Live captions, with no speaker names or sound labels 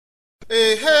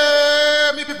Hey,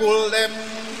 hey, me people them.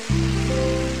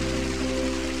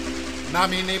 Na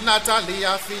me name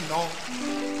Natalia Fino.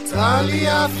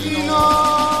 Talia Fino.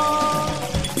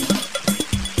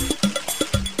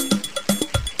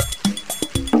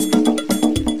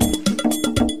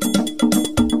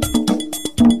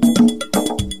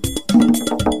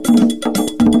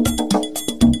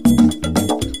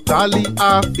 Tali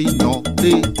Afino,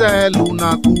 de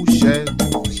teluna couche,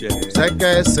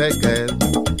 seke,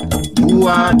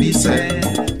 Buabise,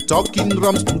 talking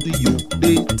drums to the you,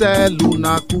 de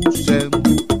teluna couche,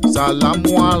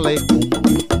 salamu alaikum,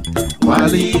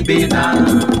 wali bena,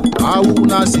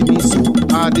 auna simisu,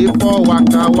 ade for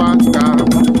waka waka,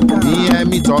 me and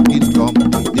me talking drum,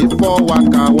 de for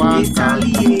waka waka,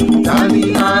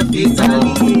 Tali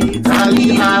Afino,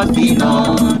 Tali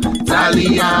Afino,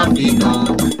 Tali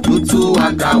Afino. Tutu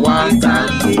akawa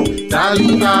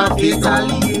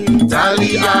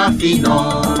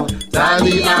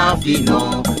tali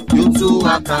afino, tutu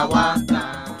akawa.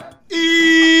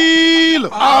 Il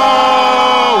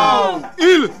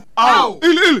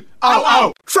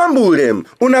Famburem,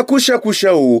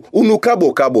 unakusha o,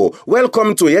 unukabo.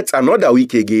 Welcome to yet another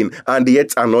week again and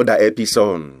yet another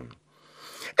episode.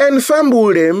 And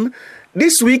Famburem,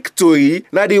 this week story,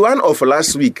 na the one of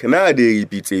last week, na they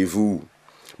repeat vous.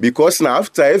 Because now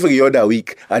after every other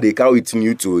week, I dey carry with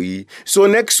new story. So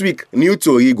next week, new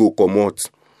story go come out.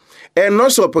 And no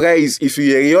surprise if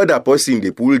you hear other person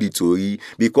they pull the story,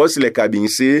 because like I been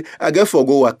say, I get for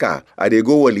go waka, I dey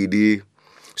go holiday.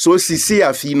 So Sisi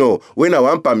Afino, when I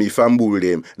want pa me famble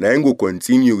them, now I go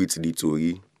continue with the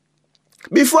story.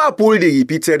 Before I pull the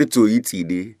repeated story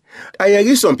today, I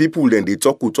hear some people then they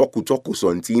talk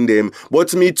something them,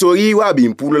 but me story wa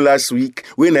been pulled last week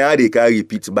when I had a car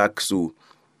repeat back so.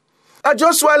 I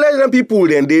just want to let them people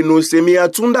then they know say me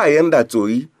Atunda Ayenda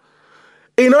story.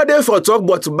 In order for talk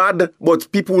but bad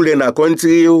but people in a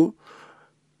country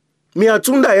me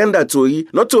Atunda Ayenda story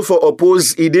not to for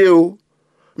oppose ideo.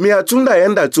 Me Atunda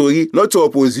Ayenda story not to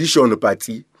opposition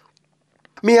party.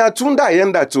 Me Atunda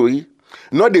Ayenda story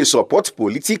not they support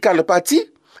political party,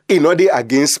 not they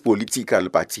against political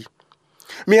party.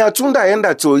 Me Atunda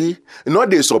Ayenda story not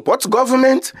they support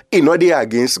government, not they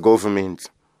against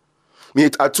government. Me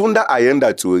Atunda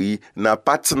Ayenda story na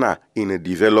partner in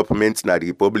development na the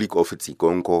Republic of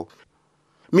Tikonko.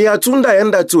 Me Atunda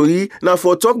Ayenda story na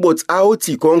for talk about how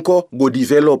Tikonko go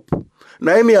develop.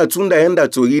 Na me Atunda Ayenda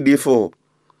story dey for.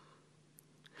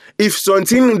 If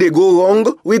something they go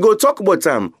wrong, we go talk about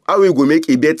them. How we go make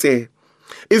it better.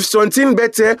 If something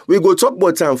better, we go talk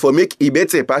about them for make it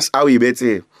better pass how it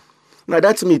better. Now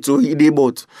that's me too, he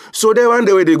debut. So then one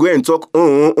day when they go and talk,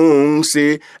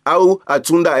 say how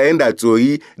Atunda Ayenda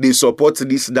story, they support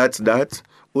this, that.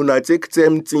 Una take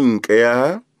them think,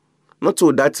 yeah? Not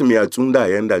so that me Atunda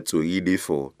Ayenda story dey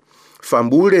for.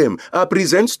 Famburem, I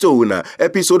present to una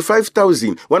episode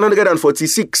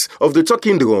 5146 of the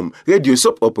Talking Drum, radio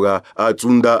soap opera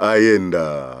Atunda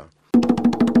Ayenda.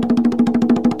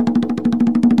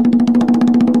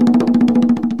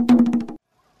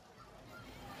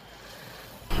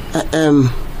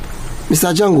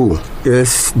 Mr. Django.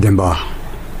 Yes, Demba.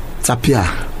 Tapia.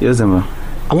 Yes, Demba.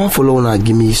 I want for Lona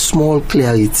give me small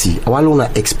clarity. I want Lona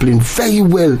explain very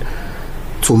well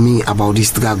to me about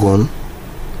this dragon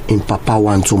in Papa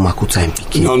 1 to Makuta and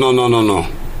Piki. No.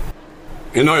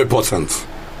 It's not important.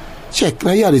 Check,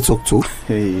 now you are the talk to.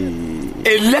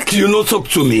 Elect you not talk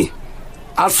to me.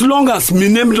 As long as my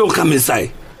name don't come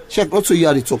inside. Check, not so you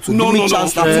are the talk to.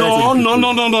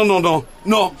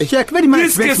 No. Check, very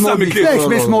much. Make small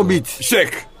bit.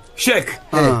 Check.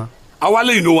 I want to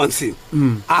let you know one thing.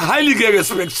 I highly get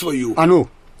respect for you. I know.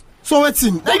 So what's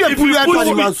in? If you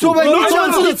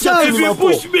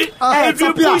push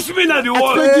me na the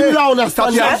wall. Explain to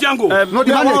me Django. No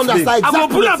demand explain. I will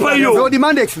pull up on you. No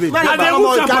demand explain.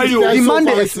 Demand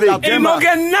explain. You no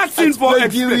get nothing for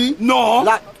explain. No.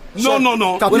 Tapia.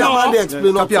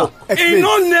 It's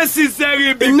not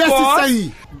necessary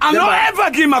because I don't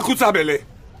ever give Makuta belle.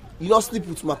 You don't sleep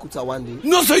with Makuta one day.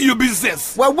 No, sir, you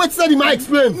business. Well, wait till him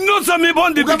explain. No, sir, me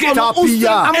born the pikin. I'm not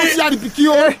sure the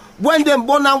pikin. When them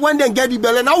born and when them get the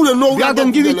belly, now we know. We are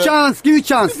going to give you chance.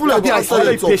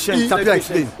 Tapia,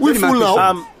 explain. We full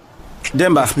now.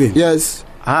 Demba, yes.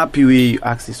 Happy way you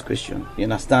ask this question. You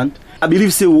understand? I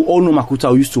believe say we all know Makuta.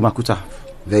 We used to Makuta.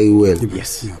 Very well.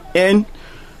 Yes. And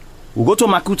we go to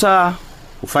Makuta.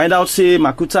 We find out say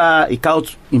Makuta is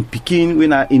out in Pekin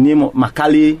when in name of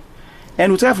Makale.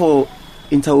 And we try for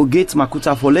interrogate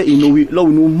Makuta for let you know we know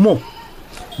more.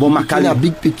 But Makale na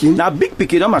big Pekin. Na big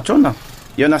Pekin, don't matter now.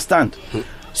 You understand?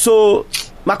 So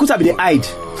Makuta be the hide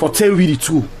for tell we the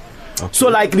truth. So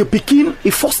like the pikin, he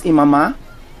forced him mama,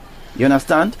 you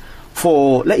understand,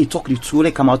 for let he talk the truth,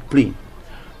 let come out plain.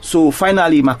 So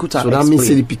finally Makuta. So that means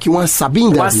the pikin one sabi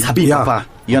one sabi papa.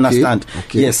 You understand?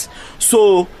 Okay. Yes.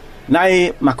 So now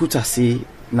Makuta say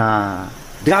na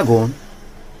dragon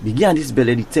begin this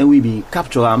belly the time we be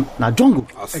capture him na jungle.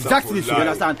 Exactly. You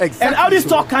understand? Exactly. And how this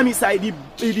talk come inside the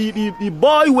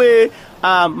boy where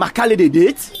Makale they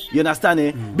date. You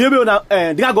understand? Baby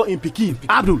on dragon in Pekin.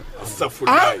 Abdul.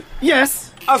 Astaghfirullah.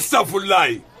 Yes.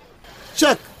 Astaghfirullah.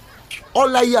 Check. All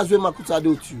that years when Makuta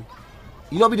do to you.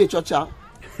 You know be the churcher.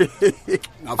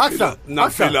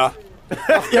 Nafila.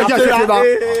 Yeah, just a favor.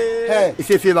 Hey. It's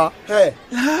a favor. Hey.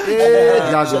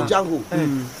 Django. Django.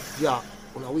 Yeah.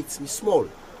 Una wait me small.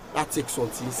 That takes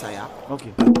something inside.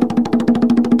 Okay.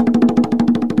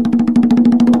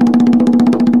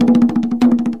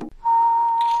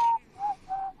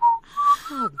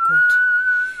 Oh God.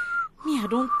 Me, I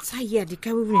don't tire the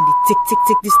car when they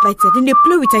take this light. Then they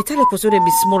play with it. I tell you, so they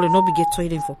be small and not be get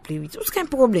toilet for play with. What's kind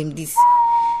of problem this?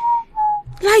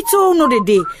 Lights on no the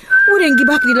day. We then give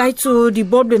back the lights so the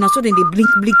bulb then so then they blink.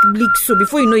 So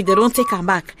before you know it, they don't take them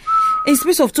back. In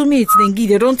space of 2 minutes, then give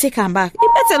they don't take them back.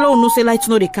 It better alone no say lights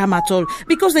no they come at all.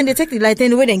 Because then they take the light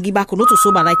anyway then give back or not to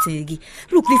sober lights and give.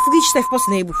 Look, the fridge stuff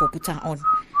person able for put on.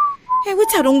 Hey, wait,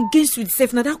 I don't get with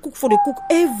self now. That cook for the cook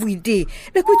every day.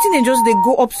 Like waiting and just they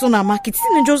go up Sona market,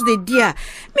 and just they dear.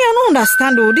 Me, I don't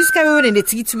understand though. This guy when they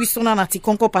treat with Sona and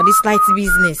Conquer for this light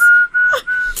business.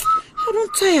 I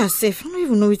don't tire yourself. I don't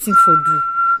even know what thing for do.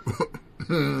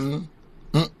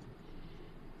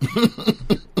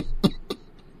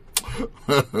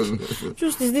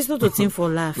 Just is this not a thing for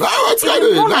laugh? Nah, what's that?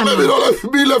 Nah, me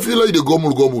don't be left like the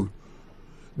gomul.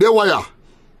 They wire.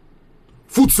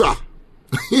 Futsa.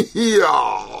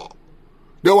 Yeah.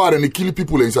 They were and they kill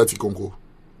people inside Tikonko.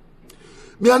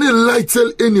 Me I need lie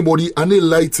tell anybody, I need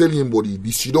lie tell anybody.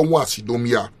 This she don't want, she don't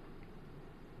hear.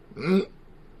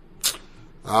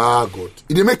 Ah God.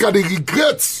 It dey make her the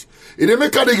regrets. It dey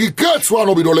make her the regrets why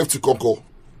nobody don't left Tikonko.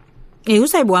 Hey, who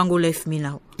say Boango left me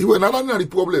now? It was not the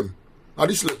problem. Now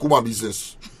this like Kuma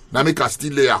business. Now make her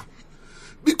still there.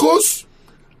 Because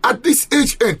at this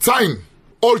age and time,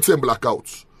 all time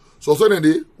blackouts. So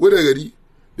suddenly, when they ready,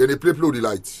 then they play the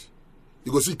lights.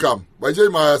 You go see come. By the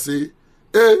time say,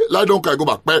 hey, light don't go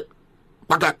back.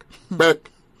 Back.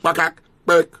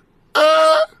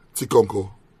 Tikonko.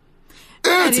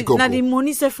 Now the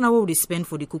money self now what they spend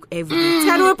for the cook every day.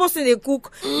 I don't person they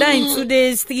cook that in 2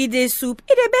 days, 3 days soup.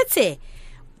 It better.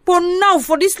 But now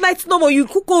for this lights no more you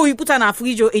cook or you put on a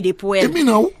fridge or a poem. I mean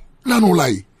now, no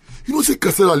lie. You don't say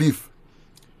cassava leaf.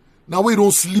 Now we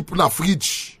don't sleep in a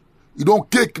fridge. You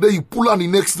don't cake, then you pull on the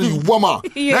next day, you warm up.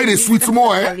 Now they sweet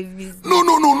more, eh? No.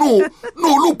 No,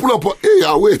 look, pull up. Hey,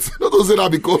 wait. Don't say that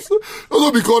because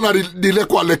now they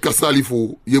like cassava leaf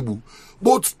for yebu.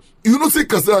 But you don't say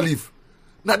cassava leaf.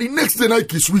 Now the next day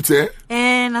night is sweet, eh?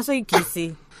 That's what you can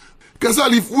say. Cassava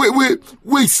leaf,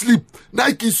 wait, sleep.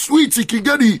 Night is sweet. You can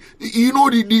get the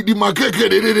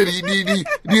makeke,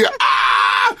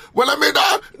 when I made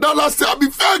that last day, I be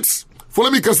vexed. For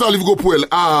let me cassava leaf go well.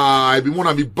 I be one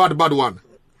of the bad one.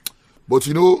 But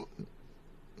you know,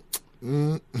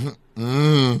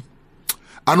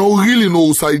 I don't really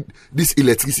know side this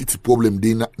electricity problem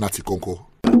they not Conquer.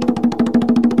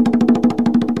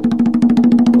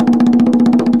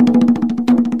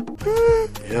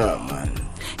 Yeah, man.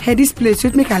 Hey, this place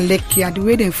would make a leg here. The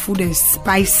way the food is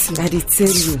spicy. I did tell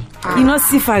you. You know,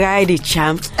 see Farai the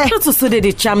charm. Not to say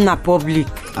the charm na public.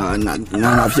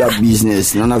 None of your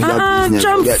business.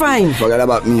 Charm fine. Forget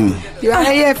about me. You are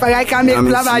here, Farai can make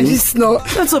plava just no.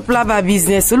 Not to plava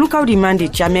business. So look how the man the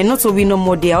charm. And not so we no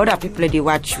more there. Other people they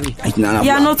watch we.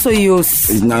 Yeah, not so use.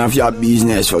 It's none of your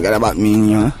business. Forget about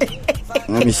me. You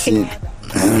let me see. Yeah, me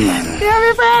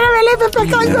Farai really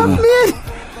because of me.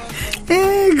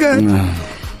 Hey, God.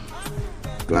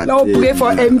 Now pray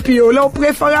for MPO. Now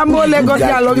pray for Rambo. Let God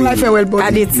get a long life and well body.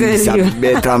 I did tell He's you. a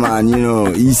better man, you know.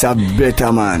 He's a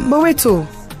better man. But wait, oh.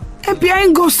 MPO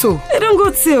ain't go so. They don't go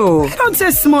to. They don't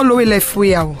say small low left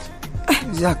way out.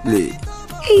 Exactly.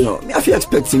 No, me have you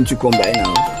expect him to come by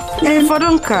now? For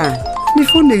don't car. The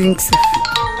phone the ring safe.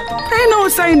 I know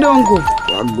sign don't go.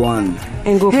 Go on.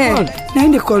 And go Hey, call.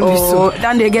 now they call me so.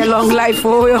 Then they get long life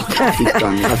for you.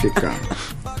 African.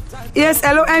 Yes,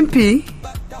 hello MP.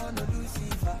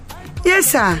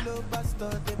 Yes, sir.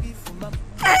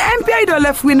 MP, I don't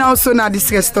left we now so now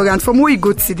this restaurant from where you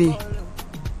go today.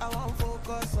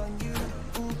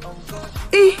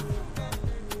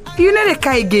 You know the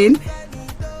car again?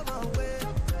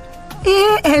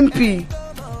 MP.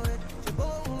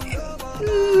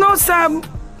 No, sir.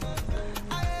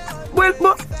 Well,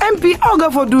 but MP, how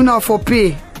go for do now for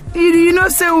pay? You know,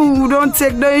 say we don't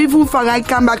take, don't even for I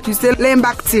come back to say, learn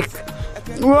back take.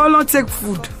 We all don't take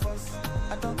food.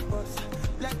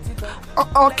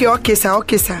 Okay,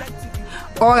 sir.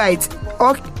 All right.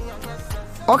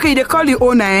 Okay, they call the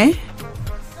owner, eh?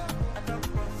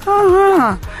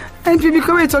 And people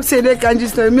come and talk, say they can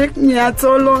just make me at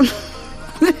all long.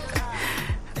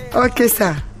 Okay,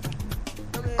 sir.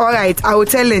 All right, I will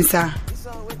tell them, sir.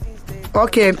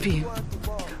 Okay, MP.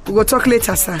 We will talk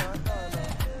later, sir.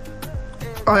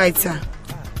 All right, sir.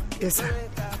 Yes, sir.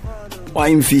 Why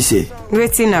him fee say?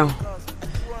 Waiting now.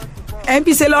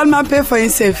 MP say all man pay for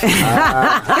himself. Me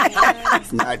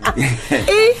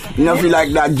not feel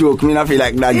like that joke. Me not feel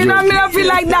like that you joke. know, me not feel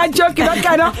like that joke. You don't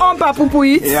kind of umpa pupu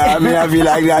eat. Yeah, me not feel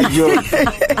like that joke.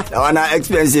 That one an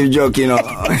expensive joke, you know.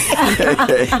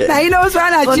 Now you know what's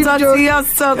one a cheap joke.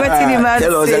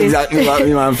 Tell us exactly what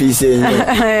me man feel saying.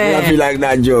 Me not feel like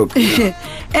that joke.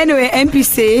 Anyway, MP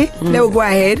say, they will go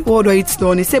ahead. What do it's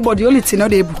done? He say, but the only thing not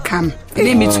they will come.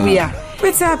 Limit we are.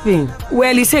 What's happening?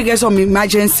 Well, he say get some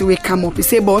emergency will come up. He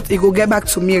say, but he go get back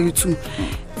to Mary too.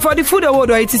 For the food award,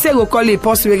 he say go call a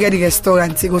person we get the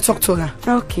restaurant. He go talk to her.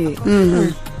 Okay.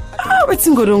 What's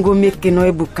go don't go make no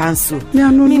able cancel?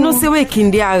 Yeah, no. Me no say we can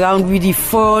dey around with the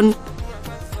phone.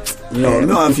 No,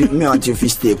 me want you to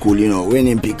stay cool, you know. When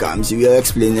MP comes, he will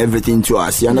explain everything to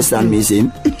us. You understand me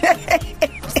saying?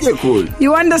 Stay cool.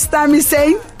 You understand me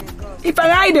saying? If I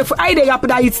hide the rap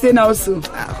that it's then also.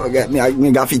 Forget me, I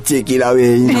got to take it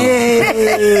away, you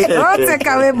know. Don't take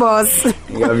away, boss. I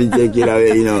got to take it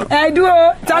away, you know. I do.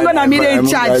 Tango na me in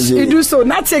charge. You do so.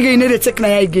 Not take you need to take na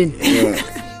again. Yeah.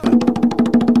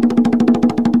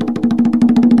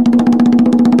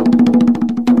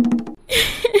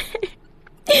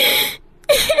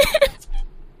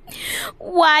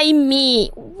 Why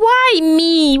me?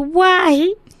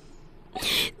 Why?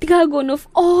 Dragon of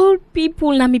all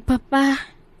people na me papa.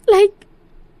 Like,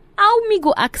 how me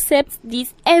go accept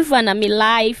this ever na me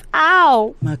life?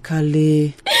 How?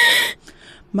 Makale.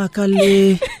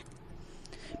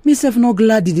 Me self no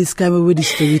glad this kind of way the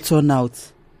story turn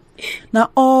out. Now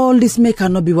all this make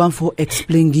cannot be one for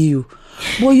explain you.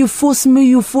 But you force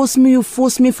me for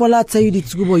I tell you the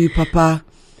truth about you, papa.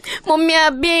 Mommy, I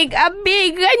beg.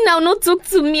 Right now, no talk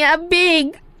to me, I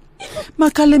beg.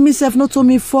 Makale, myself not to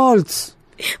me fault.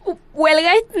 Well,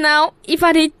 right now, if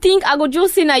I did think I go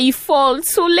just say na you fault,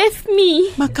 so left me.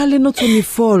 Makale, not to me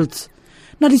fault.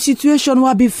 Now the situation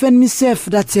where I befriend myself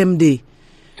that same day.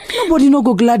 Nobody no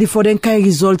go glad for them kind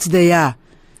results they are.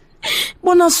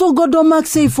 But now so God don't make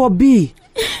say for be.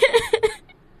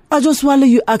 I just want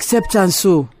you accept and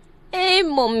so. Hey,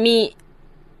 mommy.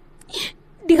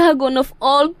 Dragon of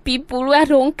all people who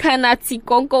don't cannot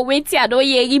conquer wait I don't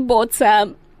hear about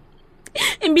and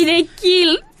be they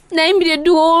kill. Now be they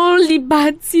do all the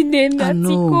bad thing and I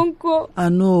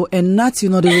know, and not you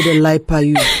know the way they lie by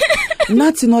you.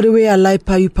 Not you know the way I lie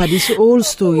by you by this whole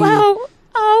story. Wow,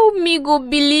 how me go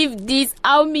believe this?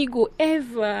 How me go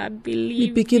ever believe?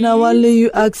 Me picking I want you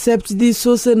accept this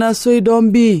so say so it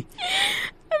don't be.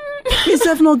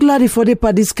 Myself not glad for the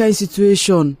for this kind of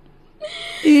situation.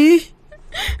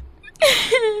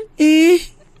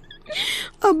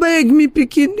 I beg me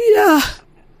picking yeah.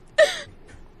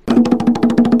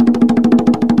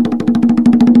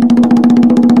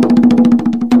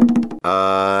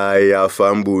 Aya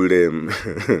fambulem.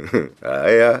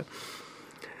 Aya.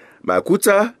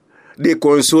 Makuta de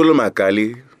console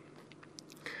Makali.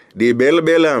 De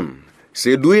belam.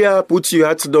 Se do ya put your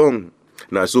heart down.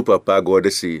 Na so papa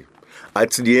God say.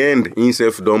 At the end,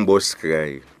 himself don't boss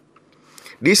cry.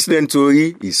 This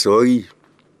story is sorry.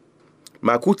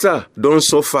 Makuta don't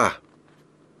suffer.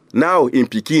 Now in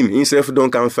Pekin, himself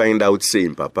don't can find out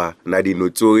saying papa na the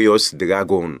notorious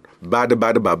dragon, bad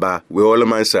baba, we all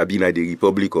man sabi na the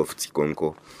Republic of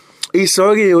Tikonko. He's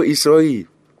sorry.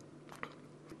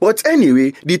 But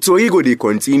anyway, the story go dey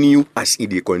continue as it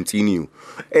dey continue.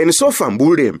 And so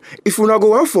fambul them, if you not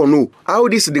go on for no, how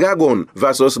this dragon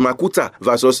versus Makuta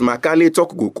versus Makale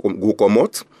talk go come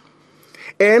out?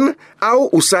 And how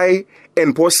Usai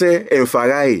and Pose and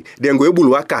Farai then go able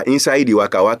waka inside the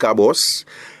waka boss.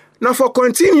 Now for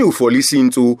continue for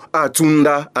listening to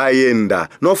Atunda Ayenda.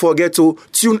 Don't forget to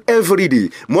tune every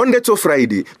day, Monday to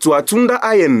Friday, to Atunda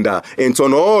Ayenda and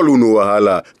turn all uno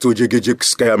wahala to Jigijik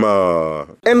Scammer.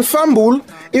 And Fambul,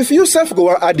 if you self go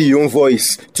and add your own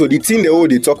voice to the thing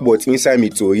they talk about inside me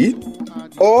story,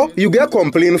 or you get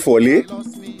complaint for lay,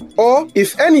 or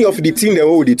if any of the thing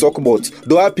they talk about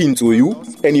do happen to you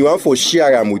and you want for share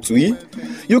them with we,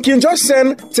 you can just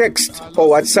send text or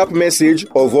WhatsApp message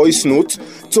or voice note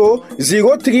to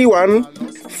 031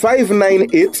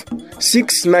 598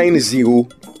 690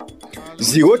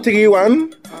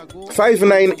 031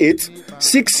 598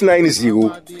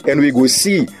 690 and we go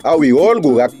see how we all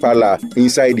go rock pala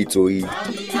inside the story.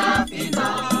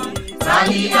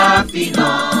 Sali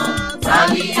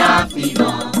afino,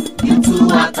 you too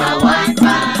akawa.